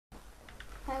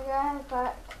Hi guys,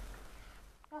 back.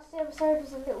 Last episode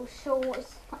was a little short,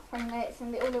 it's like 20 minutes,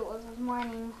 and all it was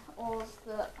mining ores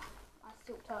that I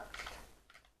still touched.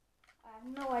 I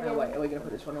have no idea. Oh wait, are we going to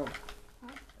put this one on? Huh?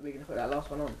 Are we going to put that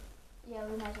last one on? Yeah,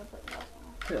 we may as well put the last one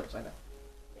on. Put it on, say that.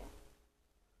 Yeah.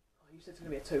 Oh, you said it's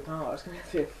going to be a 2-part, it's going to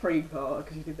have to be a 3-part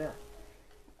because you did that.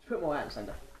 Just put more out,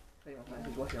 Sander. See my face,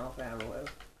 he's watching half an hour or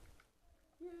whatever.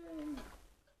 Yay!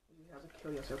 You have to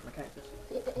kill yourself in a cactus.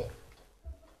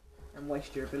 And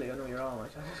waste your ability on all your armour,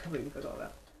 which I just completely forgot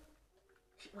about.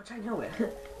 Shit, my chain helmet!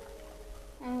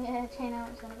 And yeah, chain out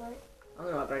is gonna break. I'm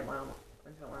going to upgrade my armour.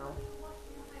 I've got my armour.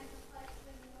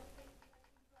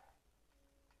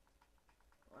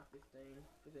 Alright, 15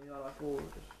 divided by 4,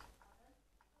 just...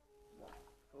 What?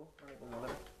 4? I need one more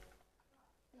level.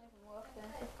 Not even worth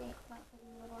doing 15, like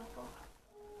 15 with rifle.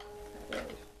 There it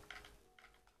is.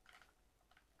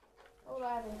 All I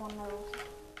have is one level.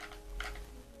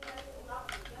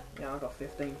 Yeah, I got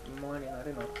 15 from mining though,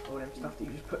 didn't I? All them stuff that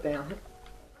you just put down.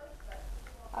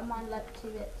 I mined like 2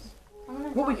 bits.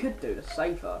 What we could do, that's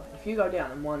safer, if you go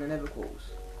down and mine the nether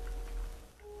quartz,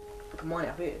 we can mine it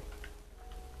up here.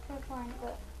 Try to find,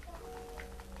 but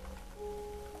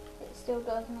it still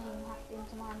does mean having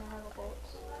to mine the level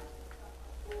bolts.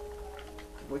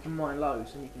 We can mine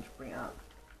loads and you can just bring it up.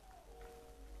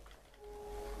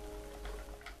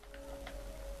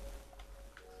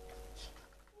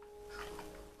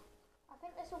 I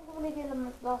think this will probably be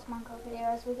the last Minecraft video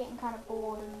as we're getting kind of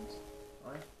bored and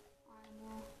Right?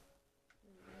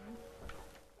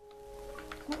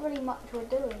 not really much we're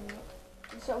doing.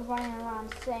 We're sort of running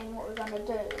around saying what we're going to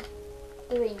do,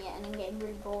 doing it and then getting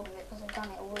really bored of it because we've done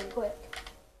it all really quick.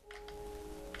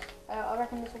 I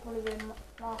reckon this will probably be the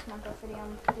last Minecraft video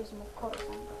and do some more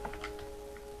content.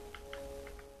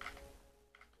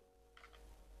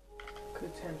 Could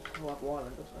attempt to survive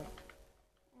Island or something.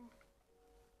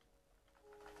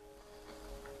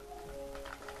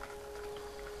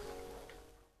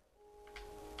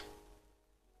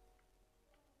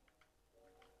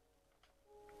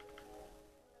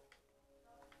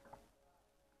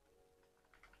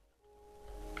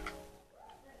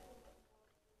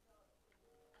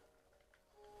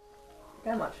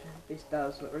 How much this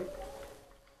does, look, really?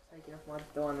 Taking off my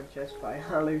diamond chest plate,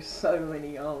 I lose so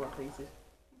many armour pieces.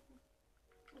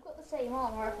 We've got the same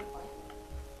armour, haven't we?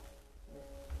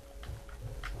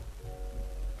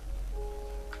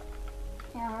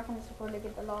 Yeah, I reckon this will probably be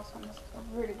the last one. This is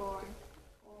really boring.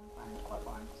 Well, I find it quite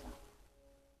boring, so.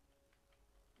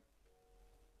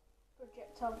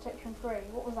 Projectile protection 3.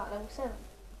 What was that, level 7?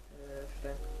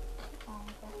 15. Oh,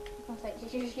 okay. I was gonna say,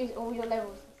 did you just use all your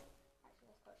levels? Actually,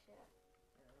 that's quite shit.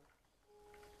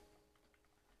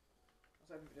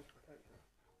 I was hoping for just protection.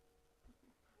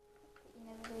 But you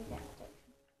never do get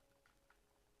protection.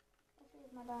 Let's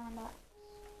use my diamond axe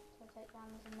to take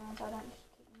damage in there, so I don't just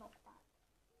keep knocked back.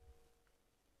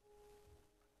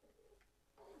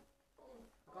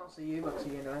 I can't see you, but I can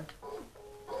see you anyway.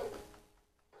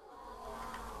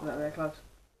 Is that very close?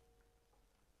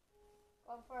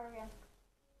 Go on, fire again.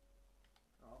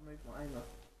 Oh, I've moved my aim up.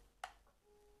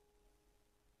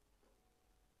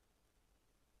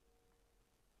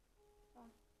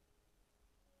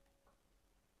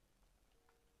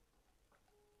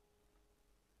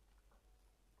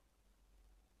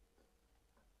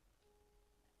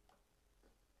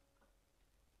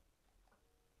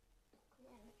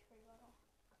 Yeah, in the tree right off.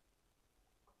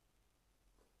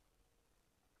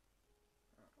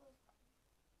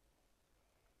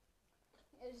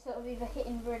 It's sort of either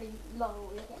hitting really low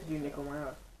or you're hitting. Did you nick all my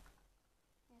arrows?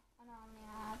 Yeah, I know how many I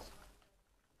had.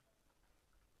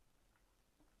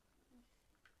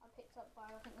 I picked up 5, I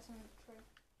think there's some in the tree.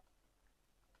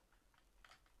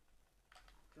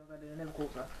 Do you want to go do the nether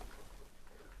quartz though?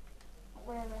 Not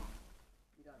really.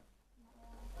 You don't? Not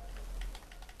really.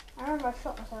 I remember I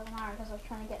shot myself an arrow because I was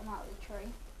trying to get them out of the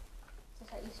tree. So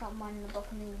it's like you start mining the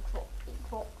block and then it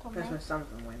dropped on me. That's when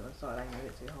something went, I started aiming a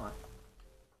bit too high.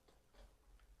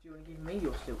 Do you want to give me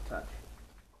your silk touch?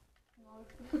 No.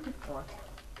 Why?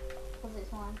 Because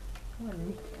it's mine. Why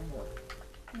nick anyway?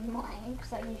 Mine, because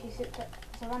that gives you silk touch.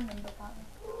 It's a random book, aren't it?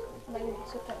 That gives you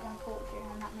silk touch and fortune,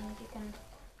 and that means you can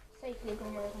safely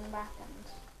bring everything back and...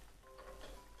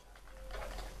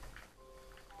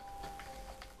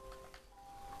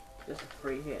 Just a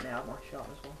free hit now, my shot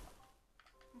as well.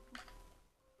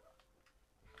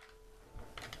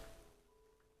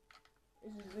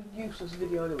 This is a useless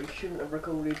video that we shouldn't have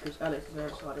recorded because Alex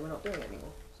has decided we're not doing it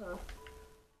anymore. So,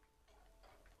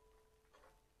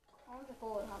 I'm just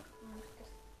bored.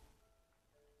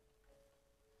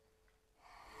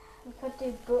 We could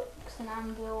do books and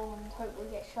anvil and hope we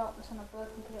get sharpness on a book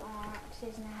and put it on our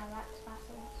axes and then have axe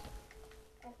battles.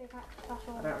 flash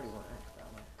on. I don't really want axe that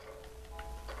way.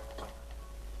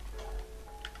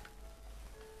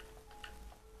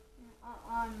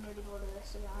 I'm really bored of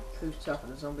this, to be honest. Who's tougher,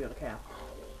 the zombie or the cow?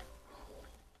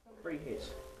 3 hits.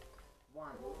 1,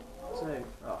 2.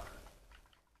 Oh.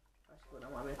 That's good,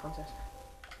 that might be a contest.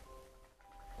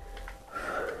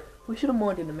 We should have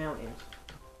minded the mountains.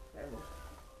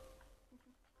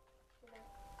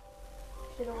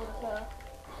 Should order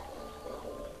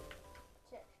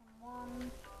protection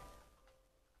 1.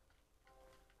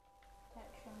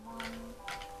 Protection 1.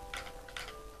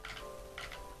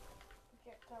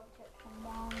 Projectile protection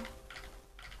 1.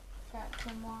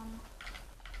 Protection 1.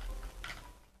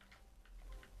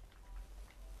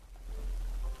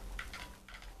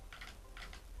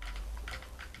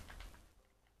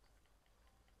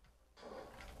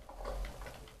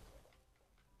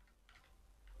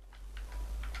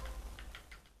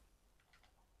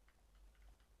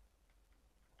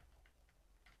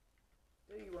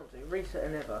 Do you want to reset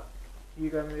and ever? You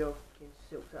go with your fucking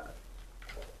silk touch.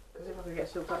 Because if I could get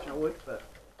silk touch I would, but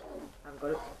I haven't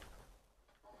got it.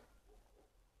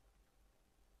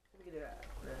 So we could do that.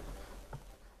 Then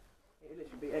it would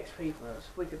literally be XP for us.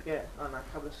 If we could get, I don't know,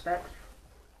 a couple of stacks.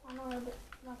 I know, but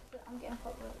like I said, I'm getting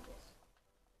popular with this.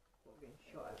 What, we're getting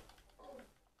shot at?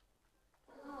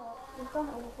 Oh, we've done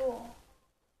it all before.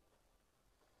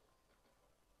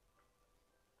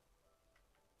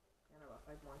 Yeah, no, I've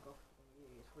played Minecraft for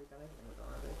years. We've done everything we're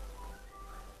gonna do.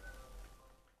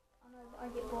 I know, but I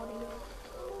get bored easily.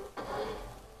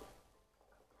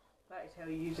 That is how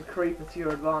you use a creeper to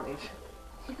your advantage.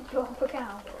 You could blow up a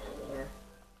cow. Yeah.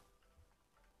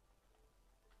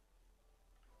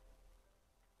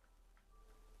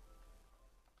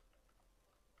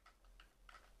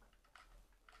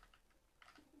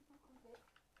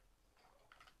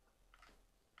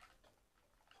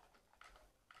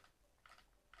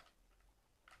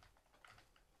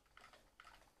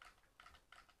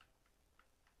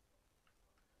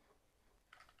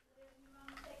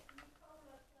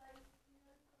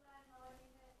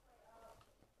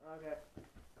 Okay.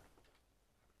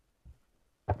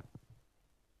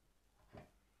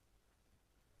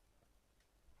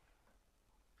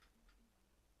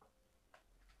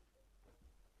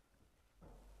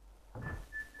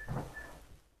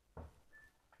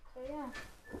 So yeah,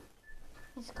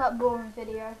 it's a quite boring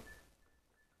video. I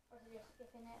was just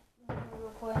skipping it. No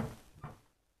real point.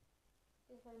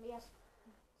 It's gonna be us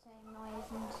saying noise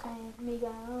and saying me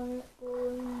going, oh, it's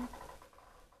boring.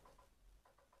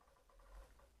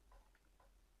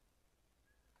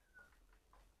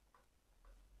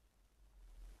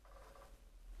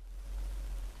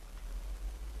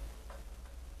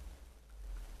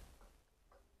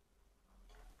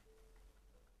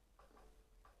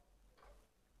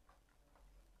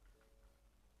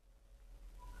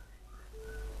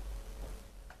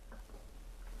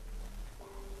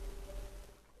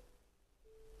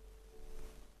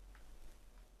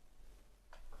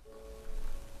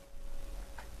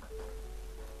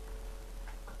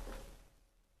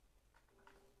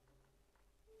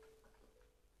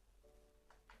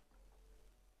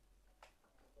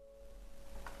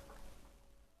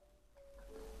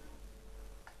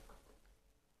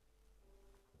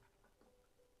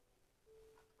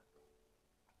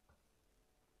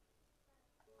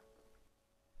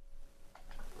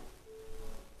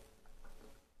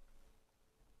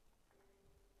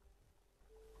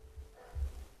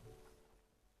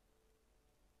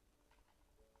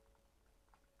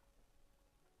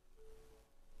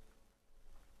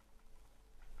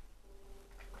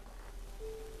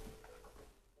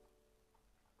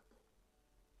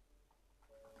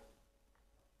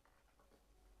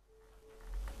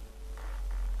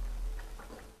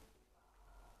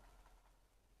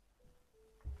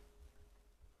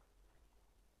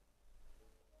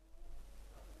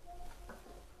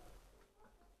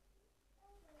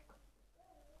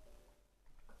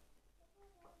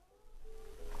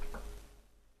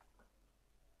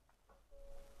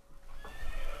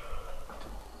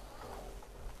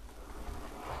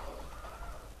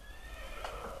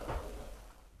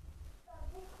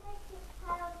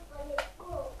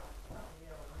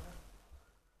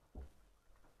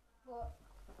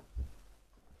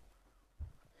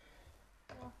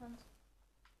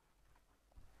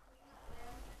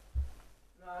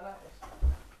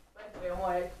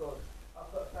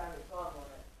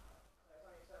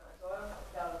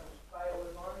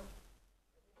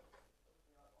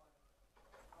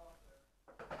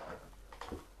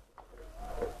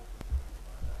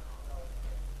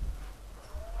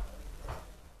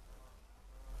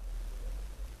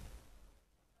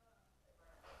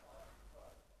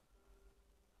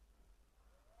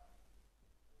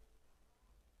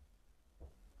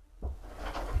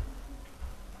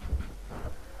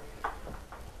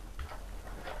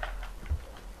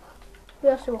 We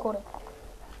are still recording.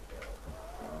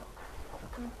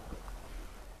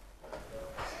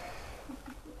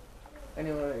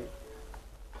 Anyway.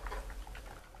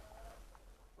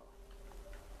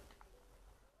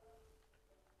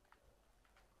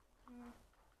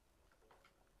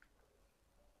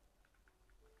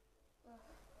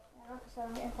 Yeah, like I said,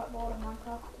 I'm getting quite bored of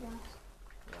Minecraft, to be honest.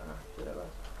 No, should have.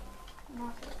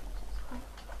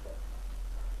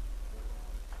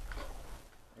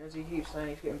 As he keeps saying,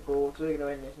 he's getting bored, so we're going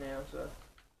to end this now, so.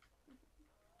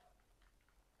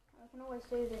 I can always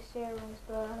do this series,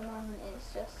 but at the moment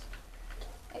it's just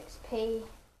XP,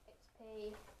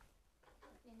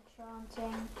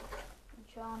 enchanting,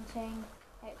 XP,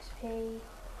 XP,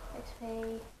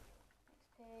 XP,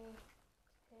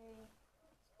 XP,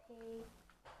 XP,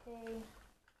 XP.